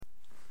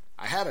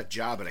had a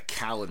job at a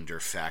calendar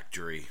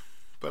factory,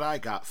 but I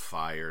got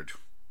fired.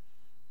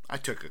 I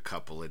took a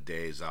couple of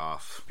days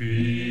off. Pie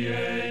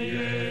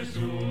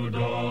Jesu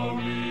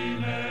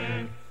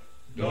Domine,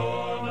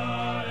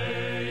 dona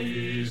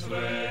eis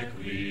requiem.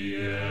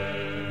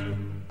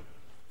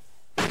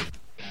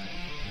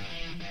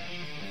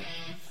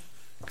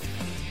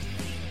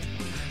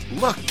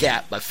 Look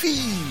at my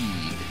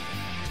feed.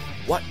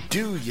 What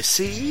do you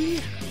see?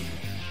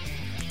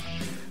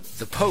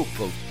 The Pope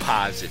of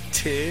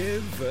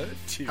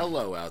Positivity.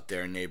 Hello out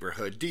there,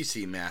 neighborhood.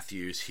 DC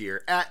Matthews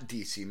here at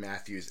DC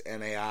Matthews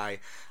NAI.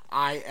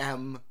 I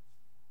am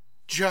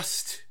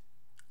just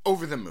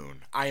over the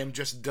moon. I am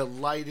just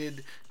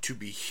delighted to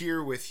be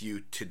here with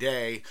you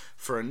today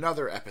for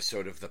another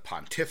episode of the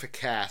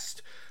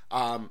Pontificast.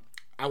 I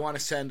want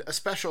to send a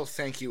special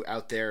thank you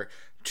out there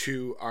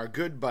to our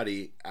good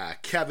buddy,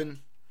 Kevin.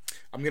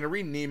 I'm going to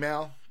read an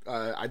email.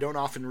 I don't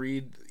often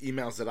read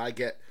emails that I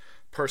get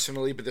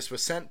personally, but this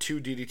was sent to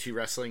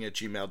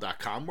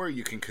ddtwrestling@gmail.com, where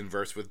you can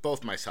converse with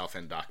both myself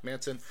and Doc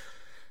Manson.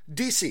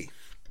 DC,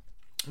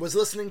 was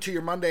listening to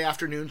your Monday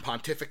afternoon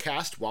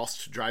Pontificast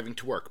whilst driving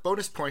to work.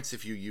 Bonus points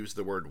if you use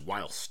the word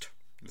whilst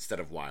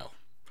instead of while.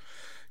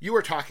 You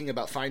are talking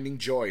about finding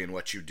joy in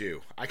what you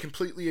do. I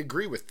completely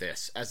agree with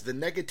this, as the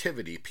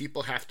negativity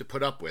people have to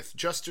put up with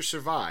just to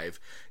survive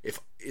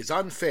is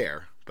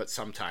unfair, but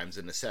sometimes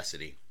a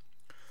necessity.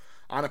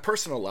 On a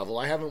personal level,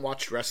 I haven't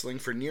watched wrestling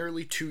for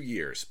nearly 2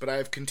 years, but I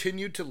have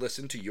continued to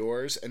listen to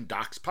yours and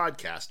Doc's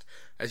podcast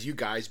as you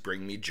guys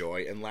bring me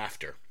joy and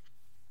laughter.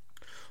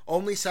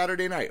 Only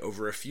Saturday night,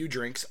 over a few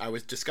drinks, I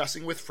was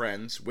discussing with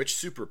friends which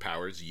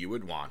superpowers you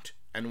would want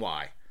and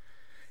why.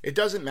 It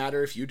doesn't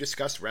matter if you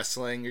discuss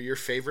wrestling or your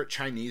favorite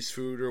Chinese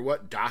food or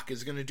what Doc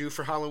is going to do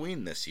for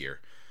Halloween this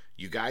year.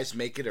 You guys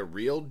make it a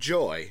real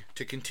joy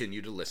to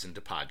continue to listen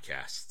to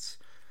podcasts.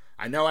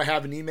 I know I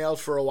haven't emailed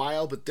for a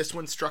while, but this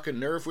one struck a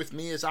nerve with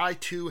me as I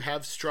too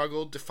have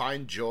struggled to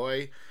find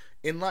joy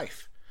in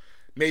life.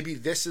 Maybe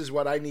this is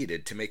what I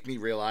needed to make me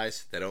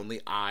realize that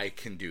only I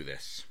can do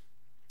this.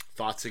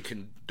 Thoughts and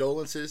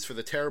condolences for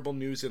the terrible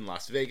news in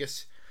Las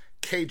Vegas.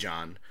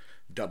 K-John,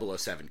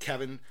 007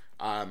 Kevin.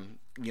 I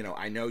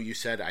know you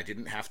said I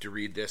didn't have to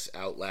read this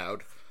out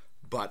loud,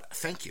 but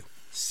thank you.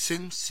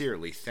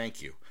 Sincerely,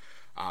 thank you.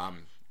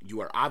 You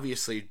are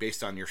obviously,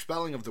 based on your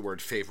spelling of the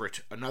word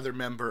favorite, another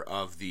member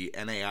of the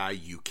NAI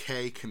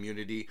UK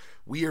community.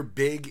 We are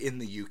big in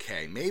the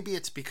UK. Maybe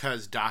it's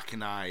because Doc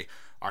and I,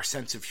 our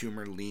sense of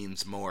humor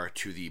leans more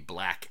to the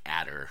Black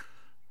Adder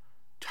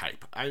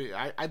type.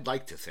 I'd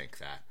like to think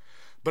that.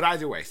 But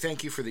either way,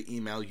 thank you for the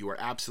email. You are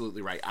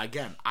absolutely right.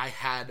 Again, I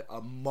had a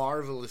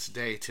marvelous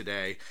day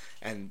today,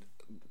 and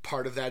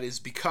part of that is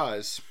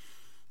because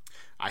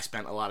I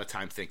spent a lot of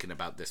time thinking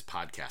about this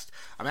podcast.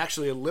 I'm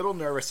actually a little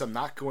nervous I'm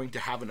not going to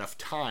have enough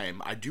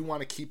time. I do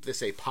want to keep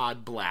this a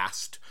pod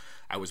blast.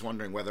 I was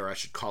wondering whether I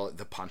should call it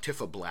the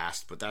Pontifa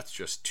Blast, but that's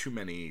just too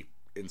many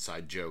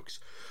inside jokes.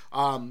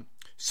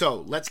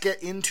 So let's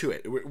get into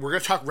it. We're going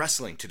to talk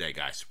wrestling today,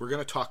 guys. We're going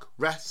to talk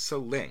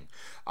wrestling.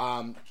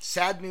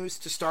 Sad news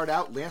to start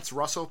out. Lance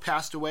Russell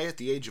passed away at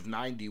the age of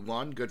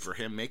 91. Good for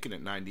him, making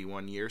it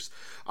 91 years.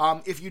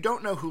 If you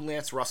don't know who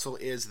Lance Russell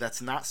is,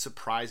 that's not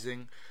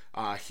surprising.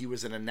 He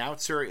was an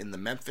announcer in the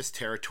Memphis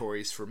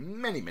territories for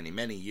many, many,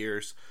 many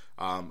years.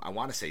 I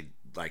want to say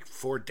like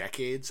 4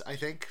 decades, I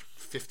think.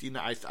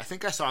 59. I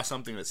think I saw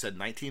something that said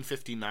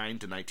 1959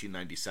 to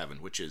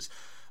 1997, which is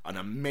an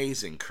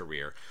amazing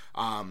career.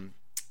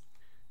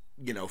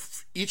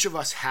 Each of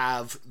us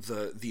have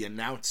the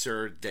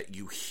announcer that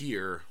you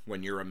hear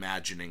when you're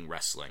imagining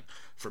wrestling.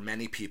 For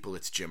many people,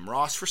 it's Jim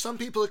Ross. For some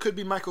people, it could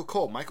be Michael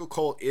Cole. Michael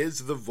Cole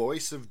is the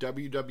voice of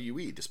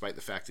WWE, despite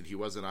the fact that he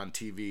wasn't on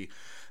TV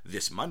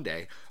this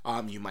Monday.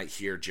 You might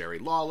hear Jerry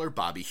Lawler,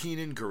 Bobby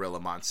Heenan, Gorilla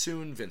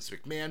Monsoon, Vince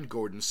McMahon,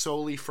 Gordon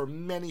Solie. For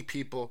many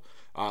people,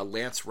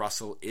 Lance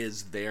Russell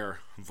is their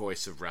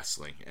voice of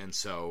wrestling. And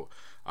so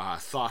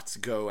thoughts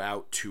go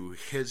out to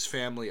his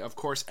family, of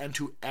course, and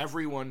to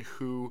everyone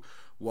who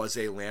was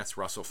a Lance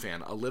Russell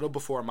fan. A little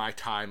before my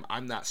time,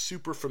 I'm not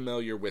super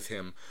familiar with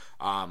him,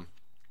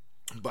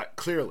 but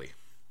clearly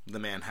the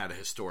man had a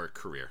historic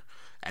career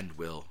and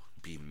will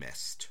be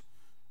missed.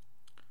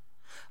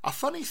 A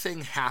funny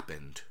thing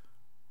happened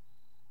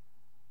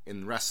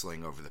in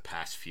wrestling over the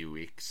past few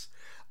weeks.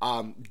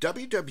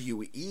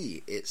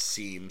 WWE, it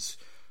seems,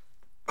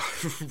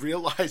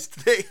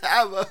 realized they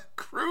have a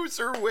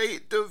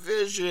cruiserweight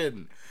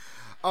division.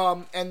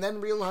 And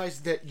then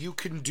realized that you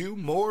can do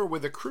more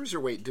with a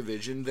cruiserweight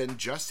division than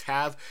just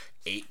have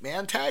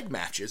 8-man tag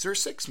matches or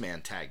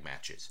 6-man tag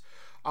matches.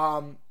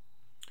 The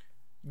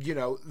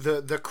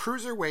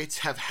cruiserweights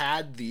have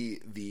had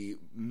the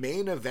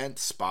main event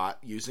spot,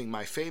 using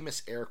my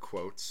famous air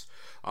quotes.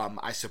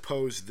 I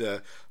suppose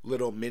the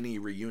little mini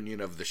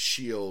reunion of the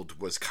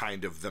Shield was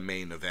kind of the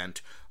main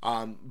event.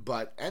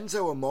 But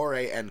Enzo Amore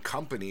and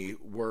company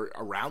were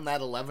around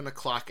that 11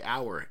 o'clock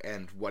hour,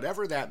 and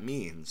whatever that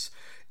means,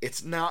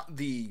 it's not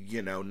the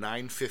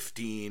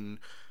 9:15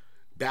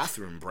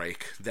 bathroom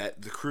break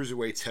that the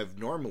cruiserweights have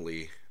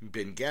normally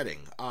been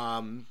getting.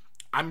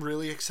 I'm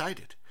really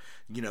excited.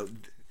 You know,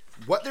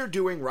 what they're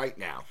doing right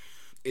now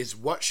is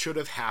what should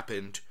have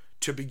happened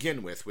to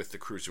begin with the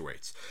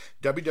cruiserweights.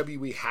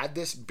 WWE had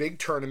this big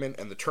tournament,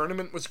 and the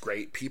tournament was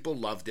great. People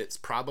loved it. It's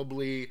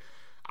probably,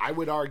 I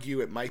would argue,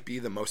 it might be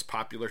the most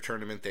popular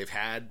tournament they've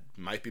had.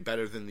 Might be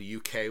better than the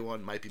UK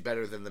one. Might be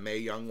better than the Mae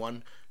Young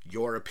one.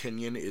 Your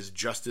opinion is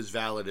just as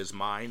valid as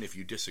mine. If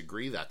you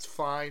disagree, that's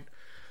fine.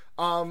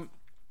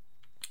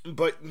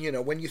 But, you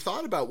know, when you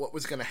thought about what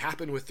was going to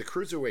happen with the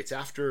cruiserweights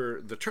after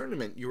the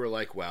tournament, you were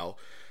like, well,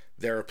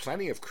 there are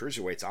plenty of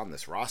cruiserweights on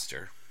this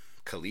roster.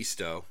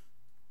 Kalisto,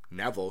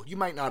 Neville. You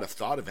might not have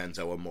thought of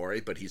Enzo Amore,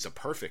 but he's a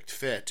perfect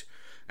fit,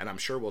 and I'm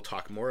sure we'll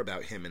talk more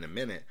about him in a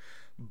minute.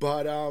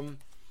 But,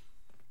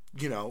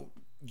 you know,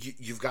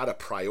 you've got to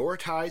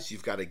prioritize.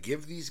 You've got to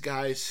give these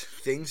guys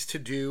things to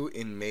do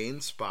in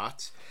main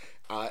spots.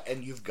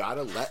 And you've got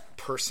to let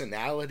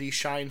personality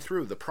shine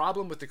through. The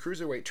problem with the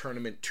Cruiserweight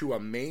tournament to a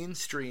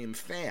mainstream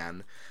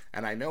fan,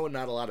 and I know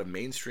not a lot of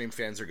mainstream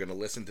fans are going to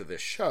listen to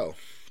this show,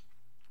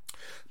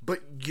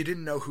 but you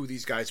didn't know who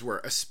these guys were,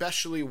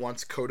 especially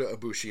once Kota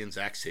Ibushi and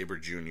Zack Sabre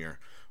Jr.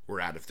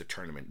 were out of the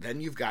tournament. Then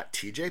you've got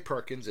TJ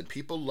Perkins, and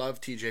people love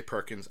TJ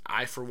Perkins.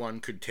 I, for one,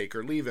 could take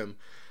or leave him.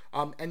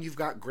 And you've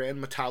got Gran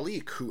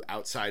Metalik, who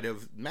outside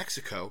of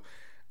Mexico,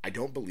 I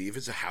don't believe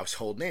is a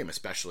household name,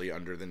 especially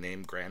under the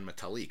name Gran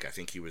Metalik. I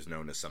think he was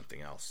known as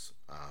something else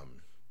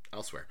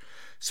elsewhere.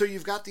 So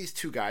you've got these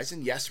two guys,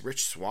 and yes,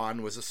 Rich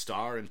Swann was a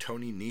star, and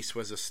Tony Nese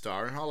was a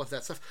star, and all of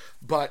that stuff,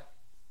 but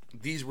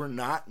these were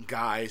not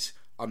guys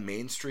a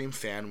mainstream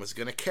fan was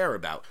going to care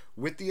about,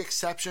 with the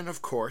exception,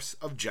 of course,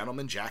 of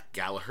Gentleman Jack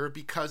Gallagher,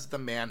 because the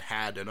man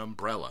had an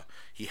umbrella.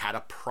 He had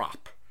a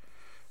prop.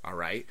 All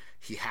right?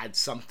 He had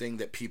something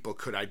that people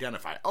could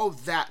identify. Oh,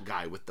 that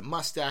guy with the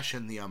mustache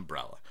and the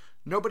umbrella.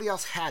 Nobody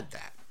else had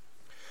that.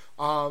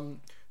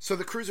 So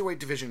the Cruiserweight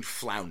division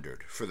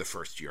floundered for the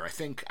first year.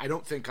 I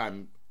don't think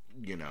I'm,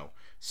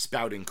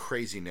 spouting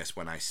craziness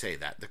when I say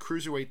that. The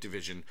Cruiserweight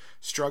division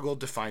struggled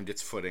to find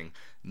its footing.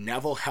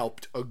 Neville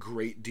helped a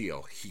great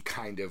deal. He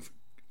kind of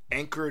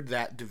anchored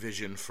that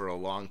division for a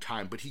long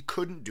time, but he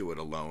couldn't do it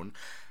alone.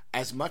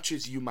 As much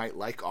as you might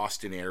like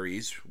Austin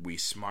Aries, we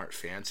smart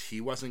fans, he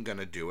wasn't going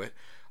to do it.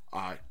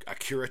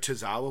 Akira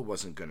Tozawa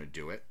wasn't going to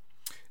do it.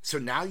 So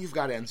now you've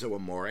got Enzo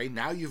Amore.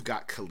 Now you've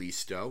got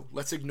Kalisto.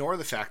 Let's ignore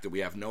the fact that we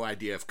have no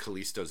idea if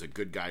Kalisto's a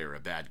good guy or a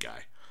bad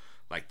guy.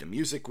 Like, the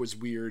music was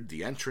weird.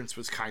 The entrance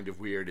was kind of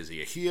weird. Is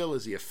he a heel?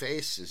 Is he a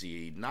face? Is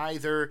he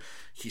neither?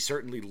 He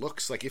certainly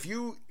looks like... If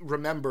you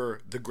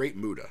remember the Great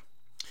Muta,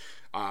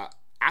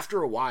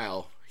 after a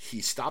while, he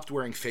stopped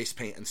wearing face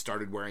paint and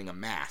started wearing a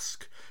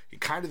mask.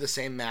 Kind of the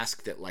same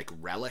mask that, like,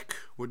 Relic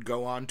would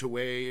go on to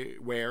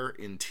wear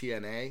in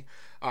TNA.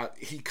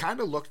 He kind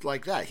of looked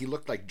like that. He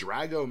looked like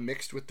Drago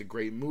mixed with the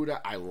Great Muta.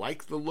 I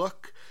like the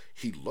look.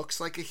 He looks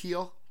like a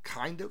heel,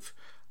 kind of.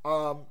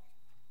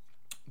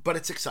 But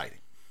it's exciting.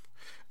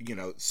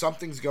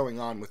 Something's going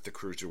on with the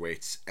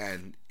Cruiserweights,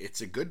 and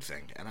it's a good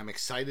thing. And I'm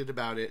excited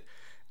about it,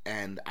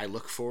 and I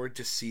look forward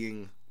to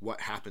seeing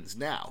what happens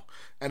now.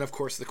 And, of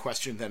course, the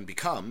question then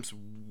becomes,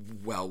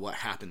 well, what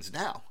happens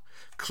now?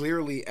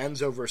 Clearly,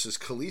 Enzo versus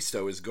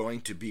Kalisto is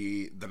going to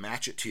be the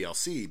match at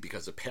TLC,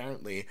 because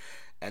apparently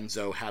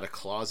Enzo had a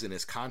clause in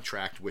his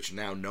contract which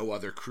now no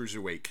other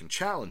cruiserweight can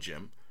challenge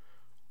him.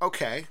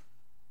 Okay.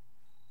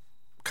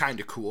 Kind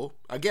of cool.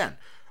 Again,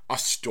 a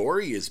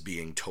story is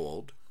being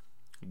told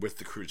with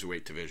the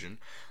cruiserweight division.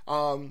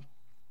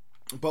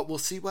 But we'll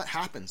see what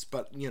happens.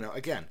 But,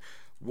 again,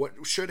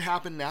 what should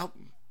happen now...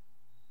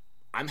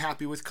 I'm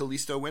happy with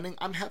Kalisto winning.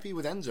 I'm happy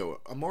with Enzo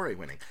Amore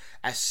winning.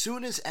 As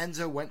soon as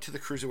Enzo went to the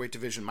Cruiserweight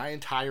division, my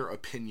entire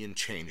opinion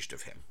changed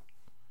of him.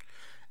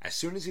 As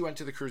soon as he went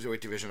to the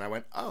Cruiserweight division, I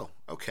went, oh,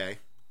 okay,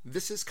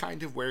 this is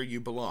kind of where you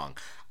belong.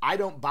 I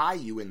don't buy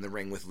you in the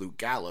ring with Luke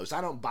Gallows.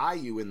 I don't buy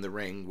you in the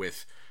ring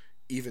with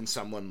even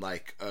someone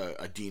like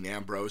a Dean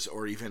Ambrose,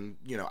 or even,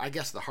 I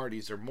guess the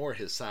Hardys are more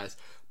his size,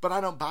 but I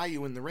don't buy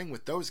you in the ring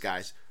with those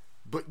guys.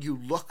 But you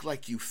look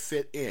like you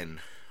fit in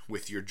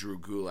with your Drew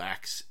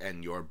Gulaks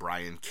and your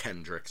Brian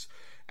Kendricks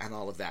and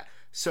all of that.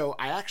 So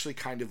I actually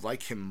kind of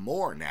like him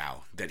more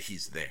now that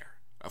he's there.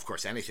 Of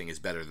course, anything is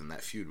better than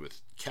that feud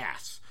with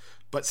Cass.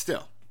 But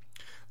still.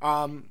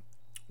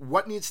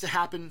 What needs to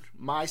happen?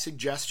 My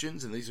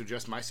suggestions, and these are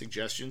just my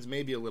suggestions,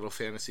 maybe a little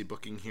fantasy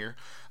booking here.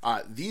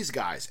 These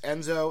guys,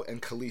 Enzo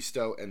and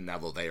Kalisto and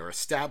Neville, they are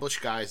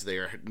established guys. They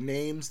are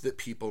names that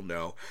people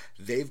know.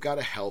 They've got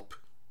to help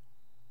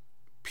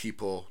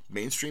people,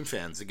 mainstream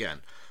fans,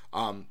 again,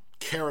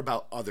 care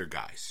about other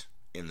guys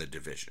in the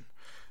division.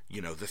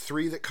 The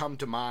three that come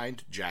to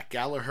mind: Jack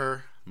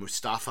Gallagher,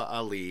 Mustafa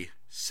Ali,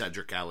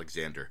 Cedric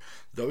Alexander.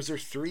 Those are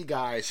three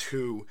guys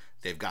who,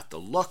 they've got the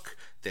look,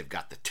 they've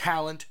got the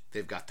talent,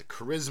 they've got the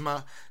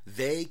charisma.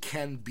 They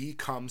can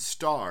become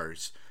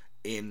stars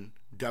in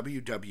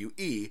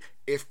WWE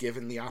if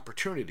given the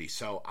opportunity.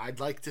 So I'd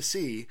like to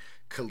see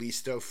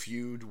Kalisto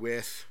feud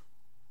with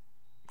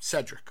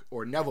Cedric,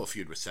 or Neville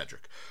feud with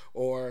Cedric,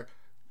 or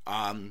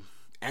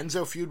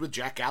Enzo feud with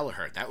Jack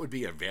Gallagher. That would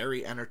be a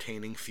very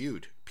entertaining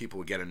feud. People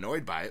would get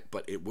annoyed by it,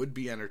 but it would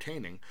be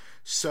entertaining.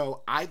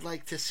 So I'd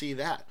like to see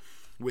that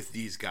with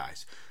these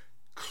guys.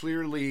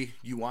 Clearly,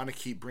 you want to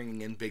keep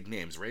bringing in big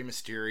names. Rey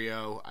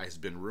Mysterio has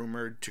been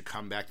rumored to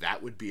come back.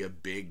 That would be a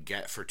big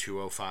get for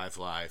 205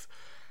 Live.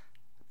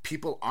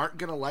 People aren't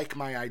going to like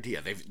my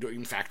idea.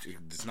 In fact,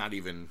 it's not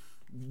even...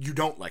 You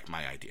don't like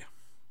my idea.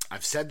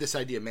 I've said this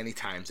idea many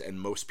times, and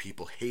most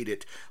people hate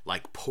it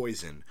like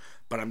poison,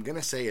 but I'm going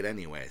to say it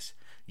anyways.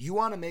 You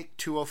want to make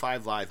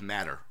 205 Live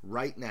matter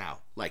right now,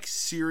 like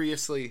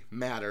seriously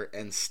matter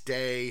and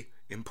stay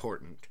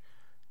important.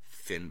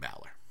 Finn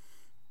Balor.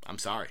 I'm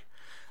sorry.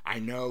 I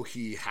know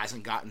he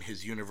hasn't gotten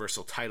his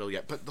Universal title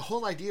yet, but the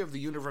whole idea of the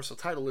Universal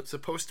title, it's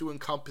supposed to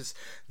encompass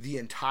the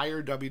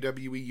entire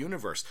WWE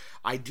universe.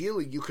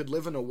 Ideally, you could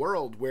live in a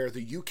world where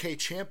the UK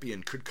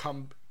champion could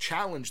come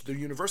challenge the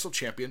Universal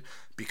champion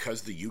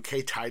because the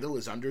UK title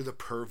is under the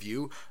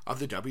purview of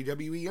the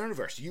WWE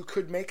universe. You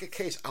could make a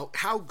case.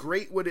 How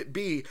great would it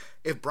be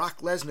if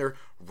Brock Lesnar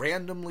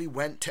randomly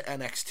went to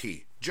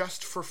NXT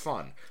just for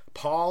fun?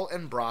 Paul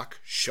and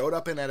Brock showed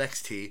up in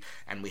NXT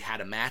and we had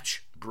a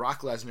match,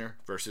 Brock Lesnar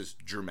versus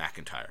Drew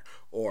McIntyre,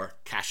 or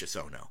Cassius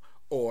Ohno,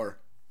 or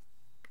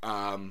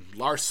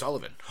Lars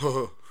Sullivan.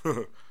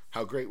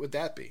 How great would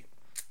that be?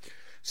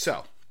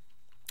 So,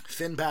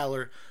 Finn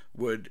Balor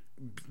would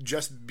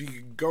just be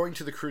going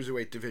to the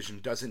Cruiserweight division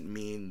doesn't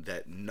mean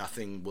that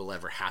nothing will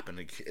ever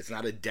happen. It's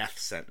not a death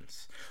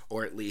sentence,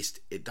 or at least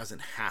it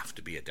doesn't have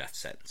to be a death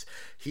sentence.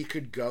 He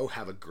could go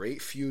have a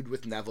great feud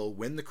with Neville,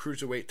 win the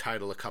Cruiserweight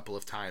title a couple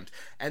of times,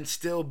 and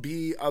still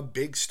be a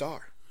big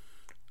star.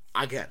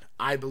 Again,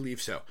 I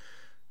believe so.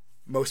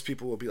 Most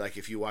people will be like,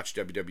 if you watch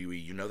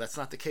WWE, you know that's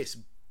not the case.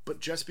 But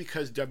just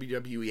because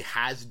WWE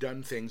has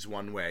done things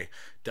one way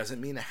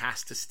doesn't mean it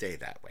has to stay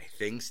that way.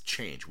 Things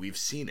change. We've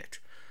seen it.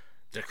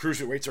 The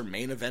Cruiserweights are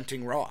main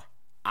eventing Raw.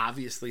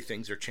 Obviously,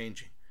 things are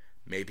changing.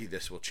 Maybe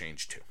this will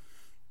change too.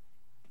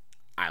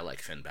 I like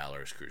Finn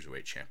Balor as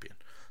Cruiserweight champion.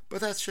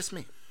 But that's just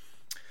me.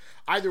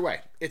 Either way,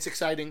 it's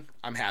exciting.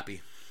 I'm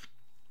happy.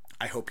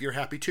 I hope you're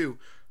happy too.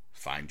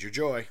 Find your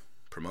joy.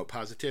 Promote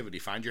positivity.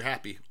 Find your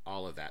happy.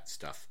 All of that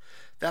stuff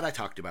that I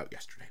talked about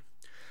yesterday.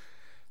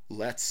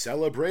 Let's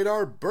celebrate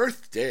our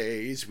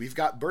birthdays. We've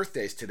got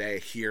birthdays today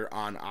here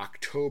on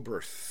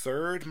October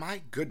 3rd.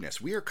 My goodness,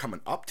 we are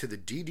coming up to the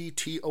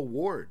DDT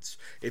Awards.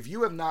 If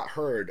you have not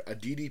heard a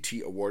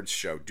DDT Awards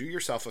show, do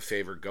yourself a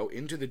favor, go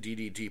into the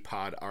DDT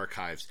Pod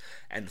archives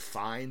and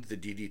find the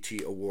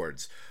DDT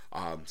Awards.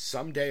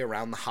 Someday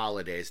around the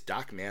holidays,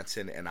 Doc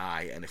Manson and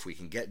I, and if we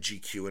can get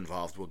GQ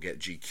involved, we'll get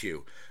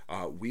GQ.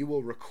 We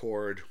will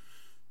record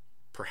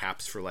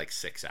perhaps for like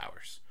 6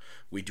 hours.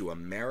 We do a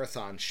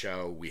marathon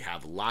show. We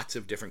have lots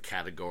of different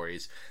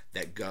categories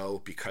that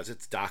go, because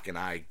it's Doc and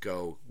I,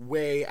 go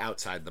way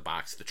outside the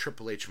box. The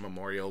Triple H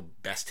Memorial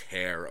Best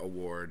Hair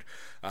Award.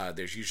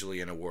 There's usually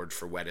an award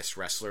for Wettest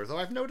Wrestler, though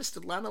I've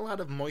noticed not a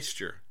lot of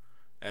moisture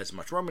as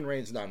much. Roman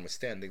Reigns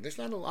notwithstanding, there's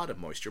not a lot of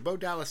moisture. Bo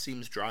Dallas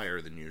seems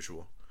drier than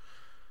usual.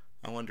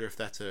 I wonder if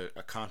that's a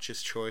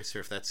conscious choice or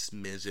if that's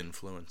Miz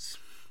influence.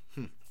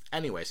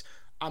 Anyways,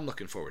 I'm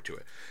looking forward to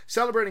it.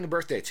 Celebrating a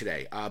birthday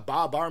today,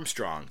 Bob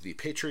Armstrong, the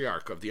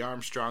patriarch of the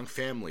Armstrong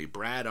family,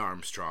 Brad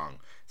Armstrong,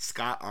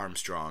 Scott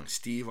Armstrong,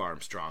 Steve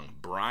Armstrong,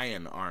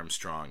 Brian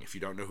Armstrong. If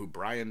you don't know who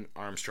Brian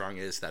Armstrong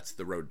is, that's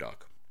the Road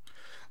Dogg.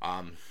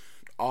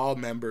 All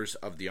members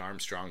of the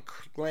Armstrong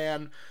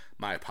clan.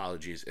 My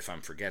apologies if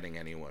I'm forgetting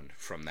anyone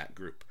from that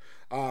group.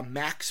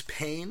 Max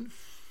Payne,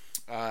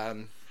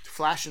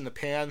 flash in the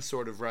pan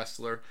sort of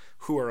wrestler,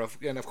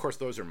 and of course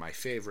those are my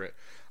favorite.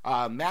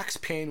 Max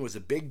Payne was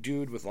a big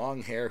dude with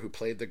long hair who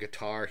played the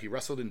guitar. He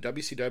wrestled in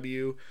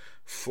WCW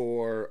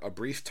for a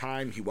brief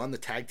time. He won the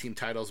tag team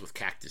titles with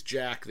Cactus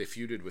Jack. They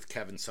feuded with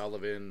Kevin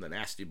Sullivan, the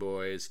Nasty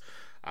Boys.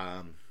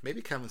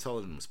 Maybe Kevin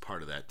Sullivan was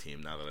part of that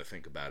team, now that I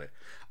think about it.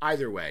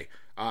 Either way,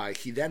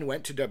 he then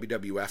went to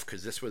WWF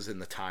because this was in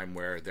the time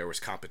where there was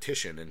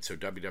competition, and so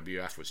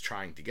WWF was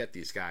trying to get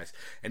these guys.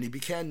 And he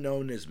became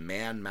known as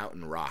Man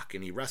Mountain Rock,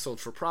 and he wrestled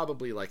for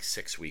probably like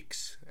 6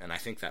 weeks, and I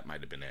think that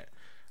might have been it.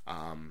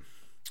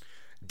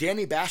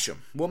 Danny Basham.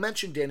 We'll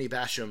mention Danny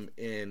Basham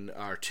in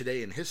our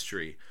Today in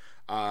History,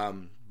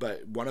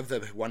 but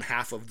one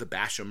half of the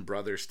Basham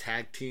brothers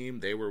tag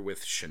team, they were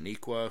with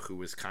Shaniqua, who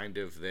was kind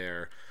of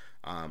their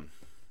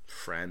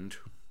friend,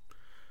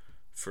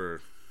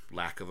 for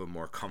lack of a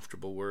more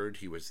comfortable word.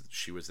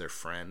 She was their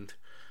friend,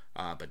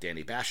 but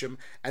Danny Basham.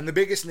 And the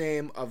biggest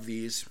name of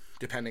these,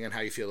 depending on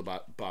how you feel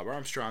about Bob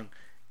Armstrong,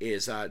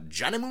 is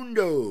Johnny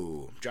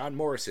Mundo, John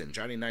Morrison,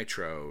 Johnny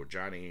Nitro,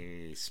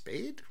 Johnny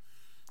Spade.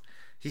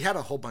 He had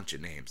a whole bunch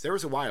of names. There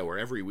was a while where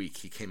every week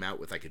he came out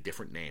with like a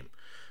different name.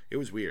 It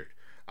was weird.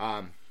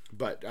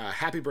 But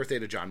happy birthday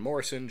to John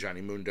Morrison,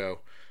 Johnny Mundo.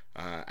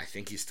 I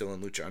think he's still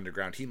in Lucha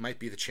Underground. He might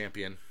be the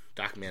champion.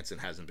 Doc Manson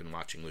hasn't been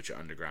watching Lucha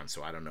Underground,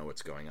 so I don't know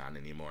what's going on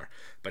anymore.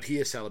 But he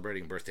is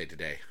celebrating birthday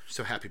today,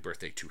 so happy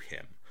birthday to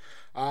him.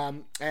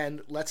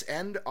 And let's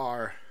end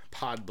our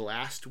Pod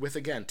Blast with,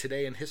 again,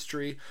 Today in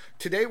History.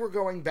 Today we're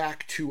going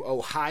back to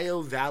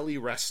Ohio Valley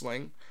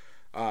Wrestling.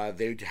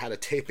 They had a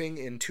taping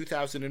in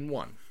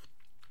 2001.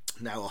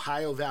 Now,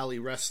 Ohio Valley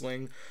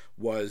Wrestling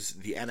was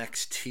the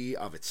NXT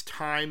of its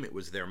time. It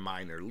was their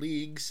minor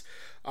leagues.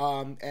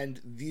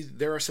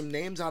 There are some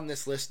names on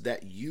this list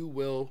that you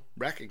will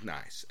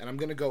recognize. And I'm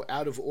going to go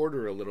out of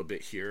order a little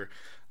bit here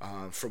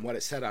from what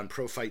it said on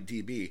Pro Fight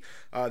DB.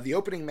 The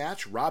opening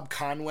match, Rob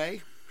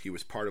Conway. He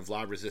was part of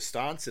La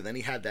Resistance, and then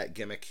he had that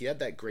gimmick. He had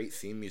that great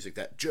theme music,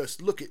 that Just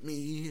Look at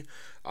Me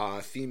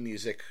theme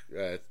music.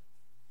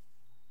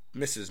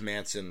 Mrs.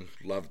 Manson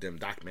loved him.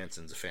 Doc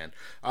Manson's a fan.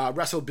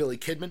 Wrestled Billy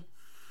Kidman.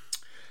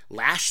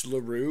 Lash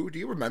LaRue. Do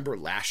you remember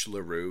Lash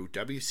LaRue?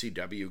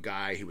 WCW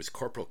guy. He was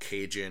Corporal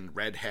Cajun,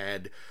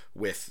 redhead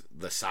with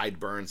the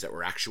sideburns that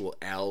were actual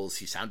L's.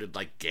 He sounded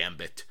like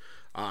Gambit.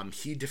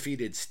 He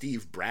defeated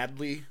Steve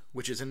Bradley,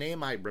 which is a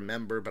name I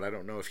remember, but I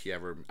don't know if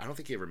I don't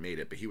think he ever made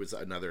it, but he was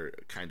another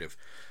kind of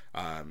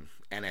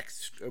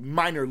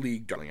minor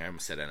league darling. I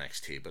almost said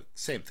NXT, but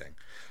same thing.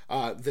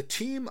 The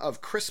team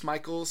of Chris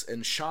Michaels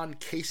and Sean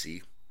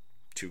Casey,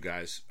 two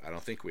guys I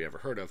don't think we ever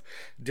heard of,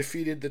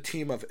 defeated the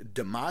team of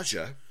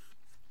Damaja,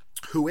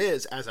 who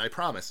is, as I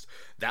promised,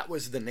 that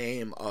was the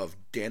name of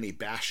Danny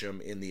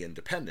Basham in the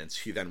Independents.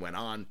 He then went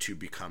on to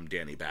become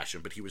Danny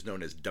Basham, but he was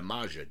known as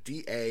Damaja,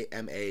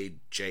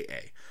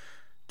 D-A-M-A-J-A.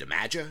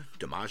 Damaja?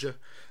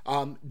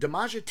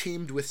 Damaja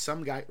teamed with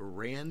some guy,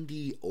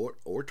 Randy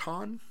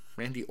Orton?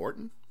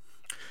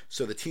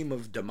 So the team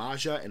of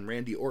Damaja and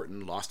Randy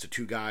Orton lost to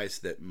two guys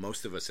that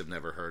most of us have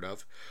never heard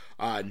of.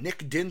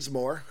 Nick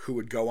Dinsmore, who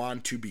would go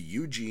on to be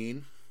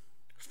Eugene,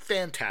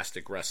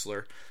 fantastic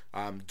wrestler,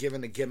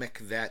 given a gimmick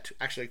that,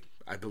 actually,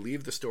 I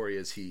believe the story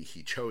is he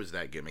chose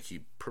that gimmick.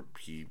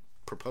 He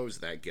proposed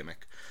that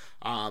gimmick.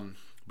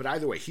 But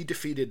either way, he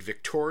defeated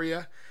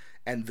Victoria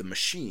and the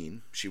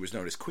Machine. She was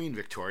known as Queen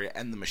Victoria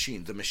and the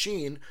Machine. The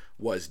Machine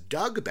was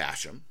Doug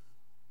Basham,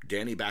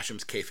 Danny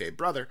Basham's kayfabe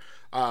brother,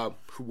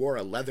 who wore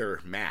a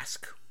leather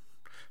mask.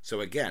 So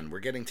again, we're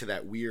getting to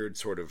that weird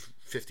sort of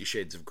 50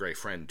 Shades of Grey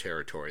friend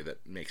territory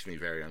that makes me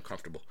very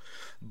uncomfortable.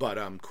 But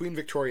Queen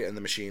Victoria and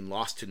the Machine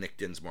lost to Nick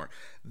Dinsmore.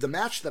 The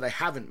match that I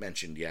haven't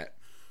mentioned yet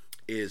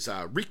is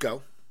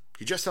Rico.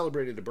 He just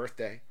celebrated a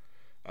birthday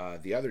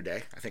the other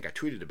day. I think I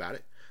tweeted about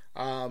it.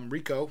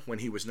 Rico, when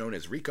he was known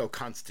as Rico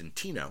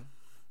Constantino.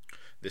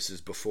 This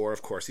is before,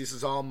 of course, this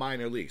is all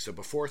minor league. So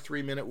before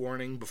 3-minute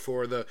warning,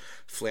 before the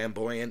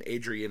flamboyant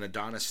Adrian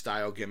Adonis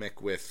style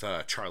gimmick with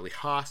Charlie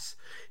Haas,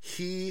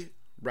 he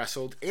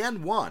wrestled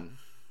and won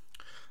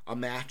a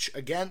match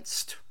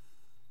against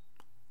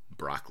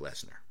Brock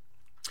Lesnar.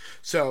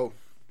 So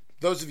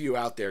those of you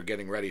out there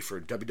getting ready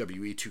for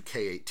WWE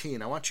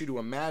 2K18, I want you to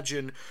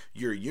imagine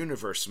your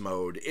universe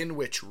mode in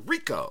which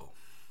Rico,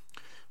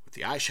 with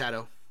the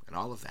eyeshadow and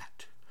all of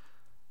that,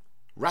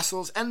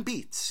 wrestles and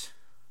beats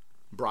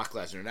Brock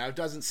Lesnar. Now, it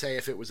doesn't say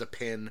if it was a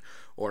pin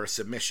or a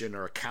submission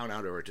or a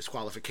countout or a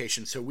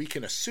disqualification, so we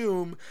can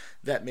assume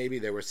that maybe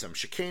there was some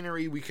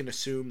chicanery. We can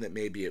assume that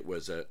maybe it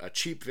was a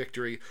cheap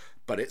victory,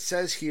 but it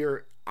says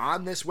here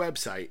on this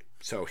website,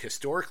 so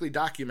historically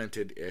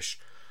documented-ish,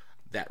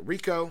 that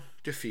Rico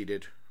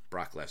defeated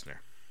Brock Lesnar.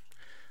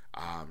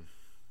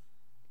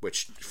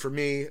 Which, for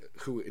me,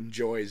 who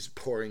enjoys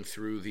pouring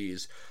through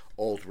these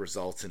old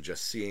results and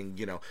just seeing,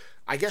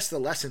 I guess the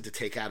lesson to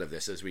take out of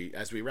this as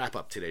we wrap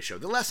up today's show,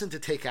 the lesson to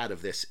take out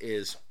of this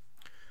is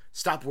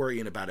stop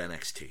worrying about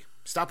NXT.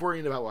 Stop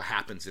worrying about what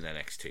happens in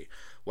NXT.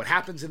 What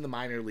happens in the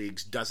minor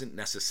leagues doesn't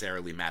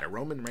necessarily matter.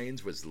 Roman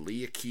Reigns was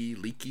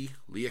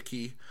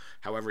Leakee,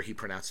 however he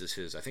pronounces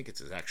his, I think it's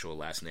his actual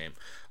last name.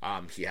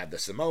 He had the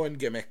Samoan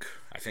gimmick,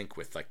 I think,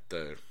 with like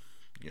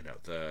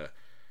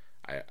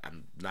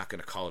I'm not going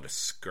to call it a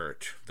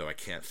skirt, though I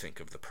can't think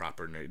of the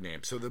proper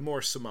name. So the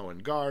more Samoan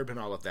garb and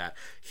all of that,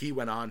 he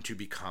went on to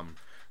become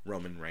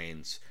Roman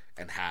Reigns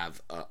and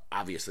have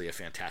obviously a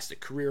fantastic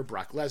career.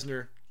 Brock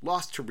Lesnar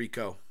lost to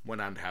Rico,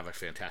 went on to have a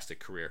fantastic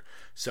career.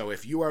 So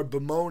if you are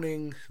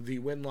bemoaning the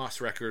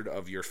win-loss record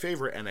of your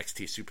favorite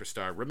NXT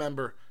superstar,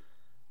 remember,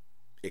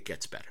 it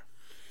gets better.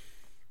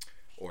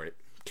 Or it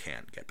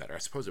can get better. I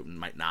suppose it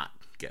might not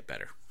get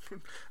better.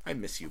 I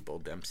miss you, Bull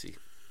Dempsey.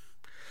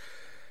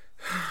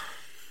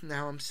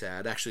 Now I'm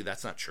sad. Actually,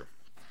 that's not true.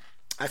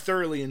 I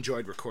thoroughly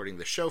enjoyed recording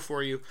the show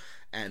for you,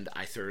 and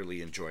I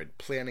thoroughly enjoyed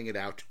planning it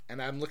out,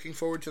 and I'm looking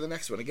forward to the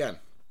next one. Again,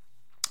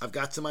 I've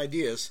got some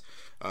ideas.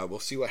 We'll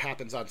see what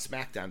happens on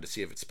SmackDown to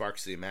see if it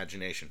sparks the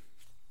imagination.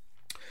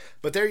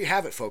 But there you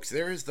have it, folks.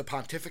 There is the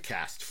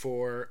Pontificast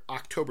for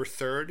October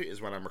 3rd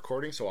is when I'm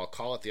recording, so I'll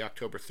call it the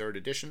October 3rd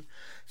edition.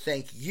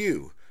 Thank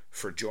you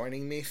for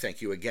joining me.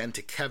 Thank you again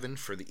to Kevin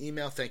for the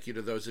email. Thank you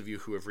to those of you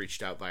who have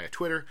reached out via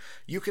Twitter.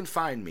 You can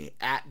find me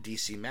at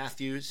DC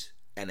Matthews,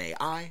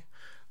 NAI.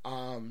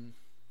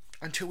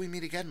 Until we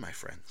meet again, my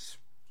friends.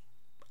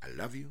 I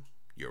love you.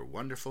 You're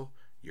wonderful.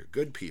 You're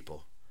good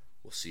people.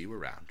 We'll see you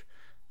around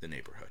the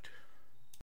neighborhood.